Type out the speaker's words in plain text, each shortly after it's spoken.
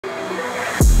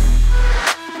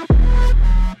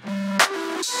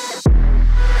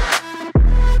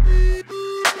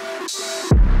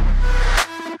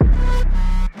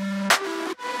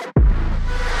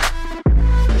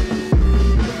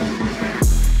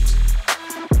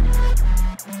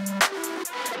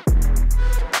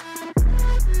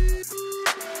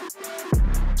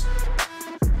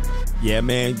Yeah,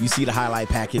 man, you see the highlight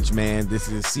package, man. This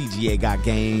is CGA Got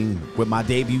Game with my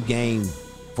debut game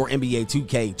for NBA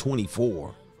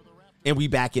 2K24. And we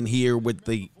back in here with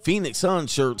the Phoenix Suns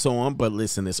shirts on. But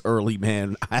listen, it's early,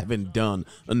 man. I haven't done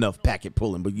enough packet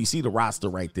pulling. But you see the roster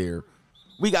right there.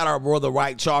 We got our brother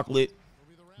White Chocolate,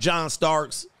 John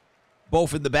Starks,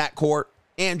 both in the backcourt.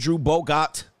 Andrew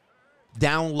Bogut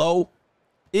down low.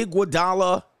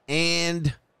 Iguodala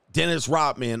and Dennis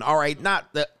Rodman. All right,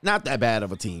 not that bad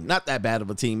of a team. Not that bad of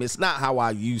a team. It's not how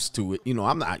I used to it. You know,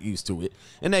 I'm not used to it.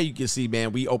 And there you can see,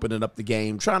 man, we opening up the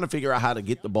game, trying to figure out how to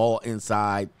get the ball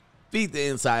inside, feed the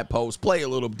inside post, play a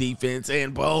little defense,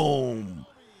 and boom.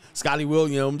 Scotty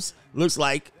Williams looks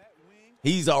like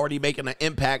he's already making an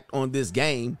impact on this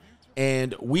game.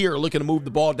 And we are looking to move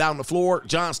the ball down the floor.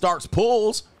 John Starks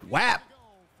pulls. Whap.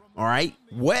 All right.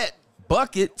 Wet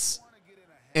buckets.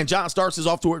 And John Starks is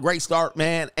off to a great start,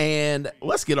 man. And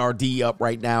let's get our D up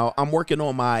right now. I'm working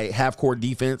on my half-court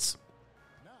defense.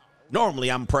 Normally,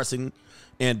 I'm pressing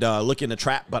and looking to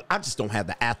trap, but I just don't have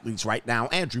the athletes right now.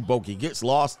 Andrew Bogut gets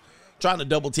lost, trying to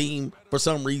double team for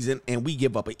some reason, and we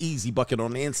give up an easy bucket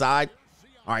on the inside.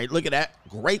 All right, look at that.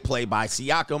 Great play by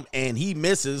Siakam, and he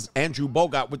misses. Andrew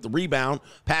Bogut with the rebound,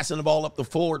 passing the ball up the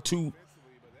floor to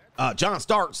John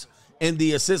Starks. And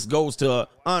the assist goes to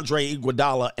Andre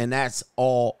Iguodala, and that's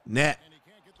all net.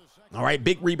 All right,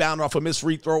 big rebound off a missed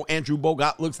free throw. Andrew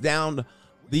Bogut looks down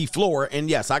the floor, and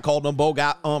yes, I called him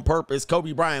Bogut on purpose.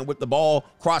 Kobe Bryant with the ball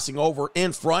crossing over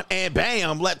in front, and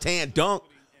bam, left-hand dunk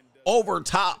over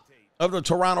top of the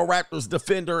Toronto Raptors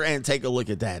defender, and take a look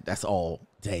at that. That's all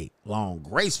day long.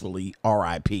 Gracefully,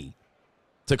 R.I.P.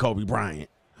 to Kobe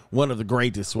Bryant, one of the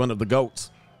greatest, one of the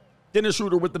GOATs. Dennis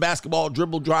Schroeder with the basketball,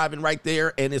 dribble driving right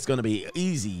there, and it's going to be an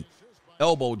easy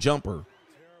elbow jumper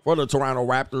for the Toronto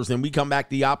Raptors. And we come back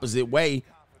the opposite way,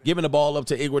 giving the ball up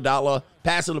to Iguodala,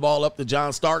 passing the ball up to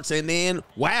John Starks, and then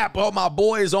whap, oh, my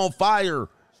boy is on fire.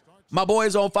 My boy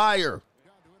is on fire.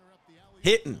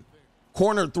 Hitting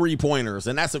corner three-pointers,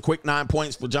 and that's a quick 9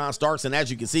 points for John Starks. And as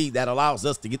you can see, that allows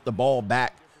us to get the ball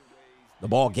back, the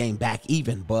ball game back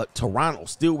even, but Toronto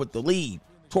still with the lead.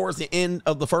 Towards the end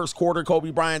of the first quarter, Kobe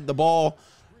Bryant the ball.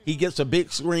 He gets a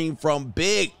big screen from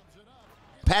big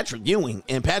Patrick Ewing,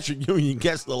 and Patrick Ewing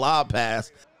gets the lob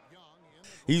pass.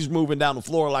 He's moving down the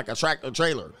floor like a tractor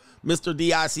trailer. Mr.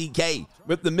 DICK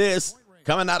with the miss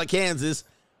coming out of Kansas.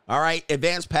 All right,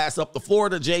 advanced pass up the floor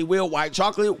to Jay Will. White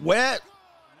Chocolate wet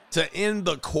to end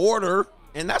the quarter,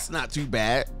 and that's not too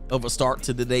bad of a start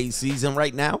to today's season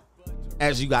right now,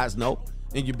 as you guys know,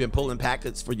 and you've been pulling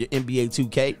packets for your NBA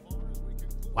 2K.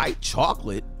 White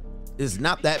Chocolate is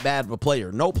not that bad of a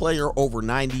player. No player over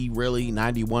 90, really,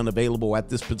 91 available at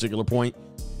this particular point.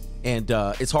 And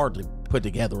it's hard to put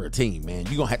together a team, man.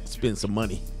 You're going to have to spend some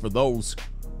money for those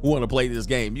who want to play this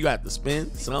game. You got to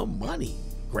spend some money.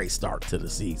 Great start to the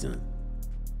season.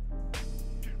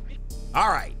 All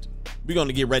right. We're going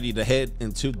to get ready to head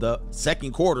into the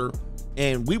second quarter.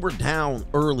 And we were down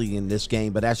early in this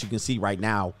game, but as you can see right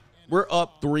now, we're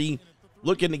up 3,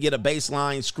 looking to get a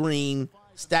baseline screen,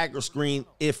 stagger screen,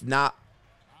 if not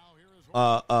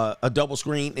a double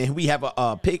screen. And we have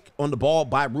a pick on the ball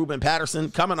by Ruben Patterson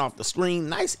coming off the screen.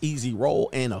 Nice easy roll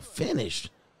and a finish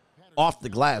off the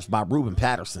glass by Ruben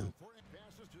Patterson.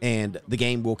 And the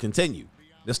game will continue.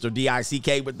 Mr.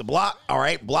 DICK with the block. All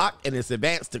right, block, and it's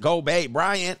advanced to Kobe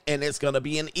Bryant, and it's going to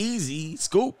be an easy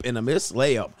scoop and a missed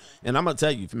layup. And I'm going to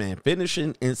tell you, man,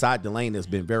 finishing inside the lane has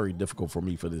been very difficult for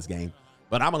me for this game,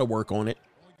 but I'm going to work on it.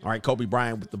 All right, Kobe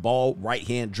Bryant with the ball,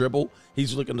 right-hand dribble.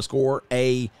 He's looking to score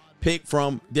a pick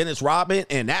from Dennis Rodman,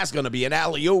 and that's going to be an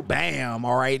alley-oop. Bam.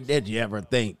 All right, did you ever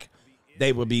think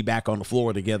they would be back on the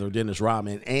floor together, Dennis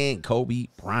Rodman and Kobe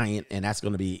Bryant, and that's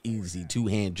going to be an easy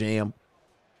two-hand jam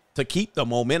to keep the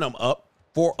momentum up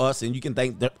for us, and you can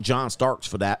thank John Starks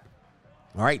for that.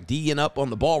 All right, D'ing up on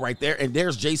the ball right there, and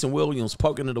there's Jason Williams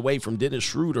poking it away from Dennis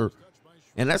Schroeder,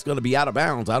 and that's going to be out of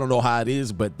bounds. I don't know how it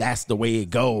is, but that's the way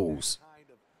it goes.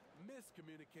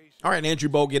 All right, Andrew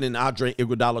Bogut and Andre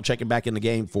Iguodala checking back in the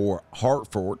game for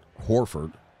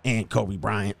Horford, and Kobe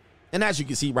Bryant. And as you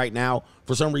can see right now,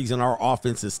 for some reason, our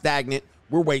offense is stagnant.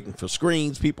 We're waiting for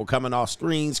screens, people coming off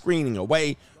screens, screening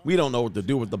away. We don't know what to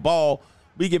do with the ball.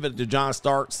 We give it to John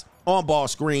Starks, on-ball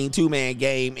screen, two-man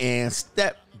game, and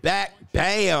step back,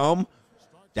 bam.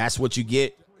 That's what you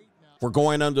get for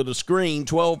going under the screen.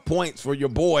 12 points for your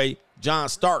boy, John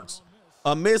Starks.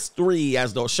 A missed 3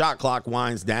 as the shot clock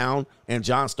winds down, and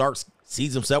John Starks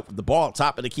sees himself with the ball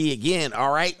top of the key again.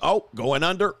 All right, going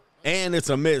under, and it's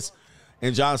a miss,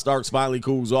 and John Starks finally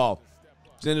cools off.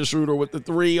 Dennis Schroeder with the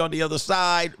 3 on the other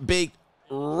side. Big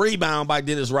Rebound by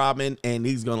Dennis Rodman, and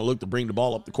he's going to look to bring the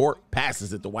ball up the court.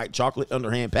 Passes it to White Chocolate,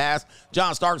 underhand pass.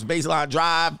 John Starks, baseline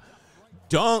drive,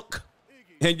 dunk.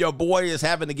 And your boy is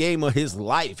having the game of his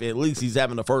life. At least he's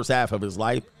having the first half of his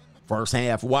life. First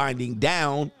half winding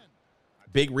down.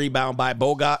 Big rebound by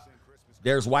Bogut.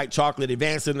 There's White Chocolate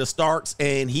advancing to Starks,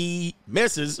 and he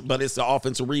misses, but it's the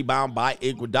offensive rebound by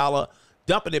Iguodala.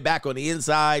 Dumping it back on the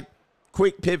inside.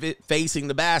 Quick pivot facing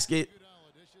the basket.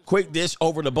 Quick dish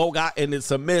over to Bogut, and it's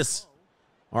a miss.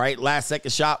 All right, last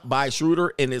second shot by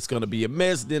Schroeder, and it's going to be a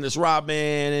miss. Dennis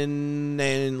Rodman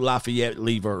and Lafayette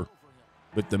Lever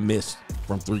with the miss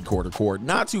from three-quarter court.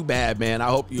 Not too bad, man. I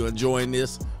hope you're enjoying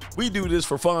this. We do this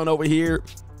for fun over here.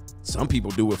 Some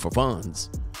people do it for funds,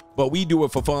 but we do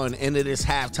it for fun, and it is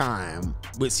halftime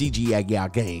with CGA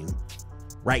Got Game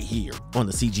right here on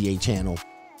the CGA channel.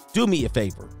 Do me a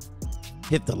favor.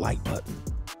 Hit the like button.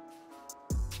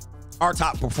 Our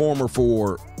top performer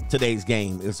for today's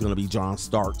game is going to be John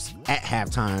Starks at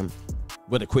halftime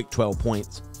with a quick 12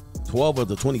 points, 12 of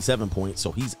the 27 points.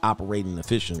 So he's operating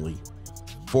efficiently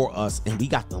for us. And we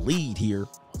got the lead here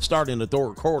starting the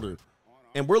third quarter.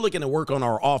 And we're looking to work on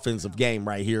our offensive game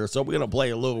right here. So we're going to play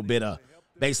a little bit of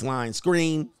baseline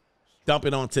screen, dump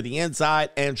it onto the inside.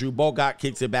 Andrew Bogut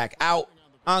kicks it back out.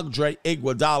 Andre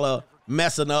Iguodala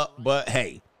messing up, but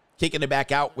hey, kicking it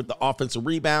back out with the offensive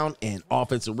rebound, and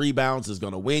offensive rebounds is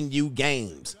going to win you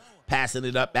games. Passing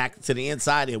it up back to the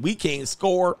inside, and we can't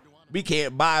score. We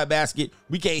can't buy a basket.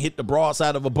 We can't hit the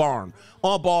broadside of a barn.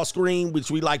 On ball screen, which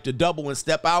we like to double and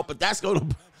step out, but that's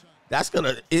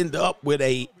gonna end up with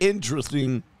an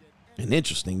interesting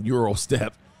Euro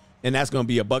step, and that's going to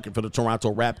be a bucket for the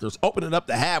Toronto Raptors. Opening up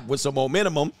the half with some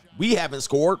momentum. We haven't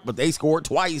scored, but they scored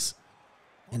twice,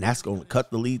 and that's going to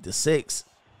cut the lead to 6.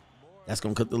 That's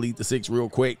going to cut the lead to 6 real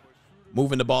quick.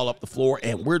 Moving the ball up the floor,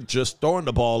 and we're just throwing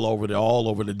the ball all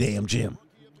over the damn gym.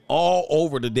 All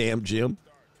over the damn gym.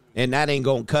 And that ain't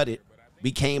going to cut it.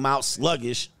 We came out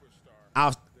sluggish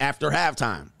after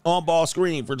halftime. On ball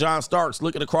screen for John Starks,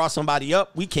 looking to cross somebody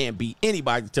up. We can't beat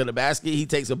anybody to the basket. He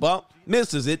takes a bump,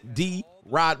 misses it. D.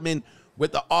 Rodman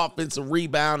with the offensive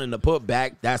rebound and the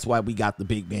putback. That's why we got the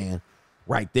big man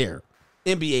right there.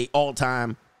 NBA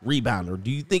all-time rebounder.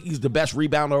 Do you think he's the best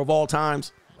rebounder of all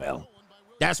times? Well,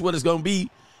 that's what it's going to be.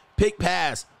 Pick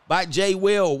pass by J.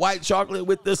 Will. White Chocolate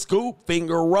with the scoop.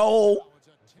 Finger roll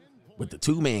with the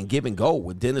two-man give and go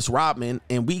with Dennis Rodman.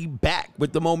 And we back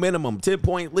with the momentum.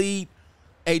 10-point lead.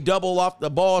 A double off the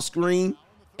ball screen.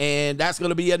 And that's going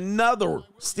to be another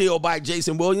steal by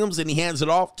Jason Williams. And he hands it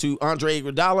off to Andre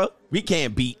Iguodala. We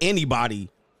can't beat anybody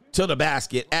to the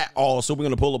basket at all. So we're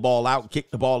going to pull the ball out, kick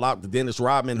the ball out to Dennis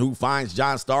Rodman, who finds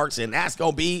John Starks, and that's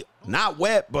going to be not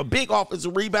wet, but big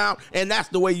offensive rebound, and that's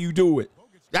the way you do it.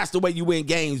 That's the way you win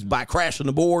games, by crashing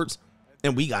the boards,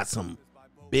 and we got some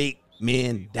big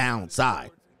men down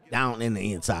in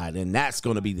the inside, and that's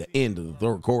going to be the end of the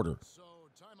third quarter.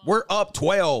 We're up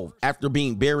 12 after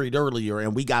being buried earlier,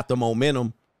 and we got the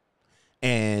momentum,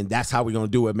 and that's how we're going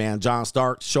to do it, man. John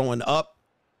Starks showing up.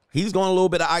 He's going a little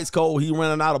bit of ice cold. He's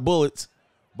running out of bullets,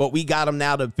 but we got him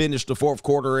now to finish the fourth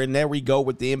quarter, and there we go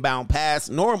with the inbound pass.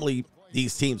 Normally,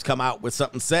 these teams come out with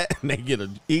something set, and they get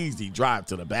an easy drive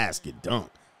to the basket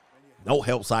dunk. No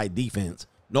help side defense,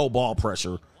 no ball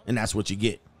pressure, and that's what you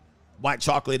get. White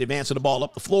Chocolate advancing the ball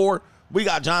up the floor. We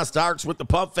got John Starks with the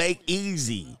pump fake.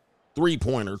 Easy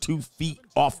three-pointer, 2 feet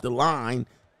off the line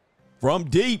from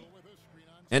deep,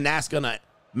 and that's going to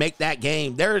make that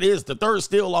game. There it is, the third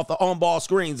steal off the on-ball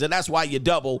screens, and that's why you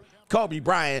double. Kobe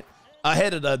Bryant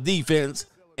ahead of the defense,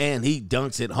 and he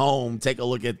dunks it home. Take a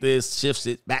look at this, shifts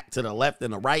it back to the left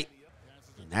and the right,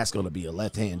 and that's going to be a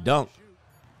left-hand dunk.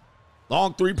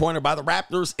 Long three-pointer by the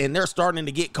Raptors, and they're starting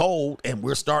to get cold, and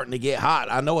we're starting to get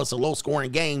hot. I know it's a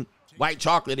low-scoring game. White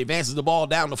Chocolate advances the ball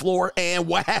down the floor, and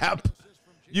whap!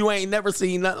 You ain't never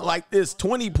seen nothing like this.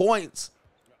 20 points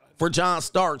for John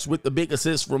Starks with the big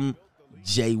assist from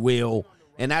J. Will,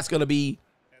 and that's going to be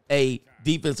a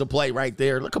defensive play right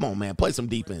there. Look, come on, man, play some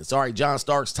defense. All right, John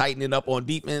Starks tightening up on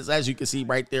defense, as you can see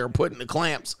right there, putting the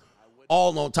clamps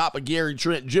all on top of Gary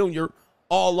Trent Jr.,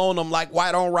 all on him like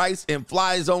white on rice, and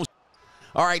fly zone.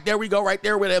 All right, there we go right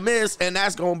there with a miss, and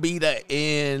that's going to be the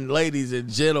end, ladies and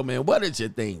gentlemen. What did you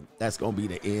think? That's going to be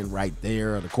the end right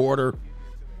there of the quarter.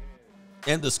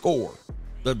 And the score,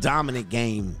 the dominant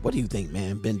game. What do you think,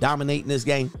 man? Been dominating this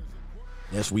game?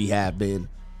 Yes, we have been.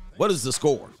 What is the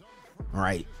score? All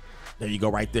right, there you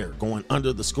go right there. Going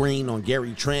under the screen on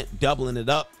Gary Trent, doubling it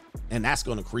up, and that's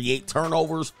going to create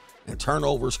turnovers, and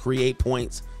turnovers create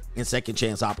points and second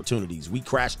chance opportunities. We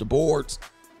crash the boards,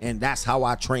 and that's how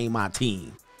I train my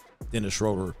team. Dennis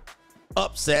Schroeder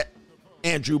upset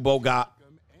Andrew Bogut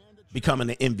becoming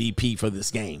the MVP for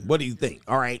this game. What do you think?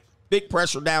 All right. Big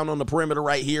pressure down on the perimeter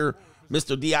right here.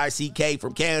 Mr. DICK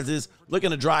from Kansas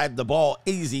looking to drive the ball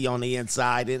easy on the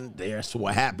inside. And there's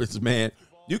what happens, man.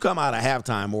 You come out of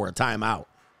halftime or a timeout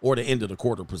or the end of the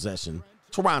quarter possession,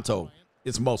 Toronto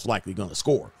is most likely going to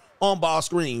score. On-ball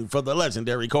screen for the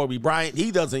legendary Kobe Bryant.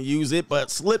 He doesn't use it, but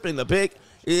slipping the pick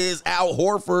is Al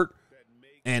Horford.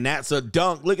 And that's a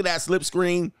dunk. Look at that slip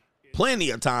screen.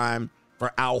 Plenty of time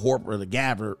for Al Horford to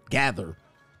gather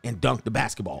and dunk the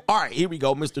basketball. All right, here we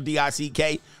go. Mr.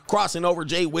 DICK crossing over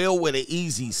Jay Will with an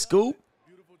easy scoop.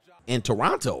 And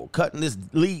Toronto cutting this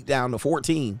lead down to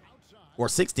 14 or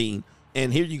 16.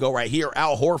 And here you go right here.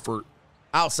 Al Horford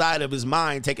outside of his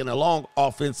mind taking a long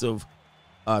offensive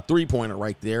three-pointer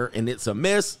right there. And it's a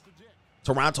miss.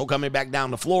 Toronto coming back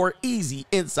down the floor. Easy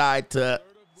inside to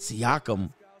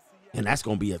Siakam. And that's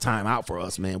going to be a timeout for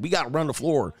us, man. We got to run the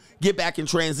floor. Get back in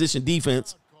transition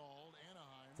defense.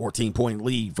 14-point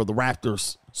lead for the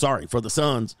Raptors. Sorry, for the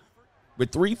Suns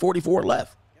with 3:44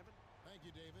 left.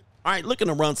 All right, looking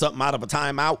to run something out of a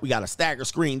timeout. We got a stagger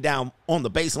screen down on the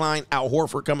baseline. Al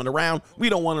Horford coming around. We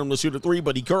don't want him to shoot a three,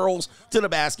 but he curls to the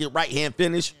basket. Right-hand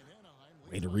finish.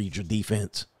 Way to read your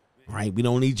defense. All right, we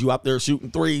don't need you out there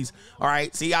shooting threes. All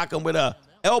right, Siakam with a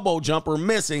elbow jumper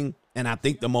missing, and I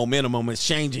think the momentum is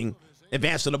changing.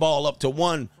 Advancing the ball up to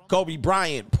one. Kobe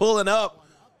Bryant pulling up.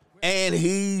 And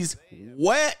he's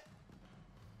wet.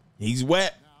 He's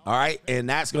wet. All right. And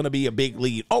that's going to be a big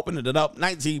lead. Opening it up.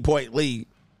 19-point lead.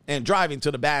 And driving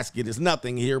to the basket is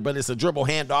nothing here, but it's a dribble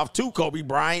handoff to Kobe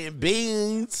Bryant.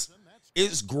 Beans.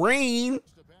 It's green.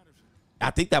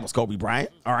 I think that was Kobe Bryant.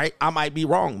 All right. I might be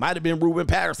wrong. Might have been Ruben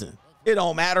Patterson. It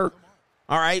don't matter.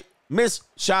 All right. Missed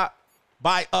shot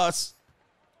by us.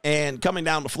 And coming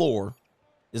down the floor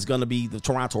is going to be the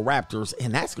Toronto Raptors.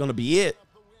 And that's going to be it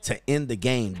to end the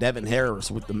game. Devin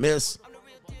Harris with the miss.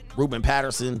 Ruben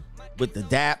Patterson with the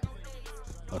dap.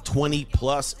 A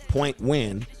 20-plus point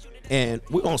win. And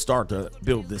we're going to start to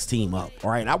build this team up.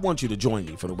 All right. I want you to join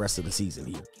me for the rest of the season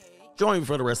here. Join me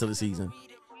for the rest of the season.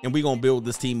 And we're going to build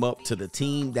this team up to the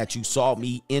team that you saw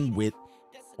me in with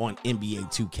on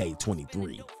NBA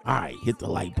 2K23. All right. Hit the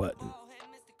like button.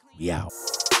 We out.